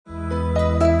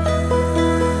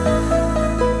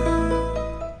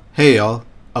Hey y'all,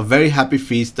 a very happy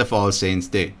feast of All Saints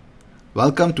Day.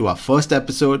 Welcome to our first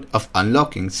episode of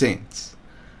Unlocking Saints.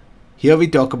 Here we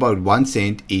talk about one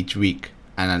saint each week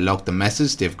and unlock the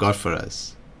message they've got for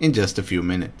us in just a few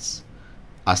minutes.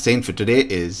 Our saint for today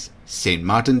is Saint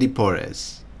Martin de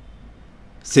Porres.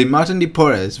 Saint Martin de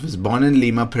Porres was born in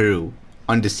Lima, Peru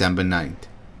on December 9th.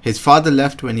 His father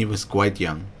left when he was quite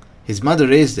young. His mother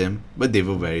raised him, but they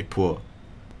were very poor.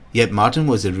 Yet Martin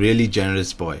was a really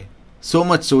generous boy. So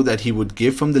much so that he would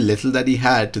give from the little that he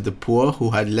had to the poor who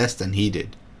had less than he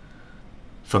did.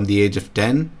 From the age of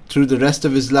 10 through the rest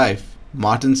of his life,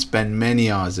 Martin spent many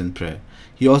hours in prayer.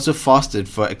 He also fasted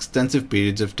for extensive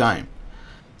periods of time.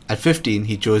 At 15,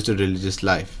 he chose the religious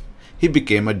life. He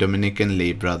became a Dominican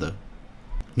lay brother.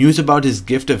 News about his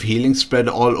gift of healing spread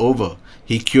all over.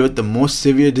 He cured the most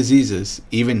severe diseases,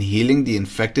 even healing the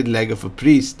infected leg of a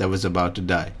priest that was about to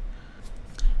die.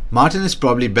 Martin is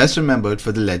probably best remembered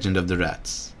for the legend of the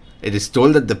rats. It is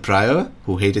told that the prior,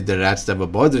 who hated the rats that were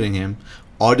bothering him,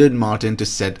 ordered Martin to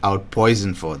set out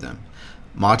poison for them.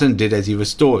 Martin did as he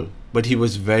was told, but he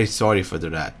was very sorry for the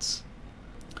rats.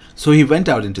 So he went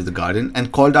out into the garden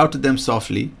and called out to them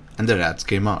softly, and the rats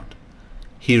came out.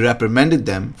 He reprimanded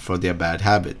them for their bad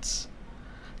habits,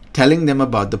 telling them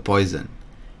about the poison.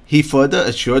 He further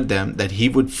assured them that he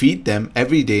would feed them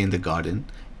every day in the garden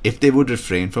if they would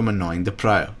refrain from annoying the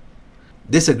prior.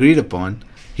 This agreed upon,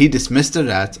 he dismissed the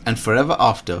rats, and forever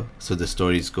after, so the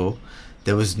stories go,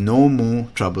 there was no more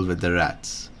trouble with the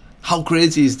rats. How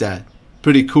crazy is that?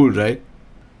 Pretty cool, right?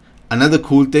 Another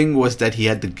cool thing was that he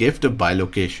had the gift of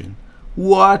bilocation.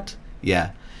 What?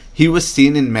 Yeah, he was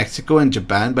seen in Mexico and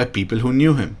Japan by people who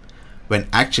knew him, when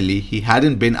actually he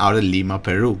hadn't been out of Lima,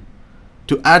 Peru.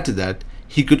 To add to that,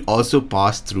 he could also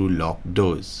pass through locked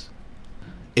doors.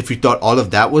 If you thought all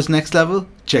of that was next level,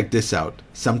 check this out.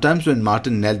 Sometimes when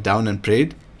Martin knelt down and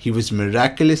prayed, he was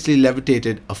miraculously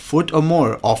levitated a foot or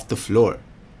more off the floor.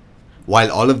 While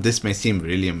all of this may seem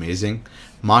really amazing,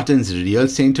 Martin's real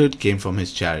sainthood came from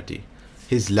his charity,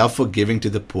 his love for giving to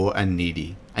the poor and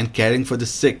needy, and caring for the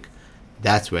sick.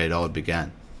 That's where it all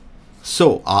began.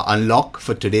 So, our unlock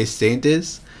for today's saint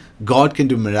is, God can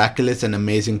do miraculous and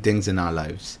amazing things in our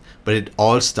lives, but it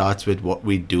all starts with what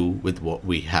we do with what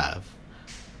we have.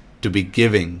 To be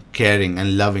giving, caring,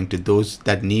 and loving to those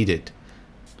that need it.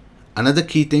 Another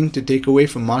key thing to take away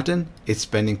from Martin is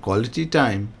spending quality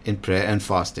time in prayer and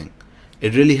fasting.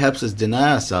 It really helps us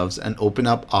deny ourselves and open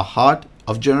up our heart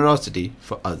of generosity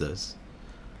for others.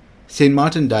 Saint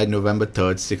Martin died November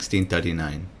 3rd,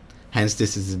 1639. Hence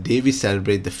this is the day we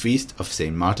celebrate the feast of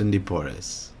Saint Martin de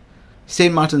Porres.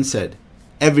 Saint Martin said,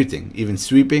 "Everything, even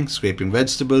sweeping, scraping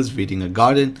vegetables, weeding a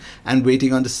garden, and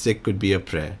waiting on the sick could be a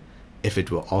prayer, if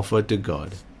it were offered to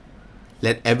God.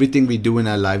 Let everything we do in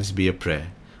our lives be a prayer,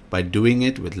 by doing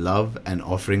it with love and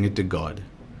offering it to God.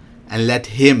 And let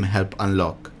Him help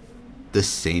unlock the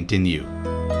saint in you."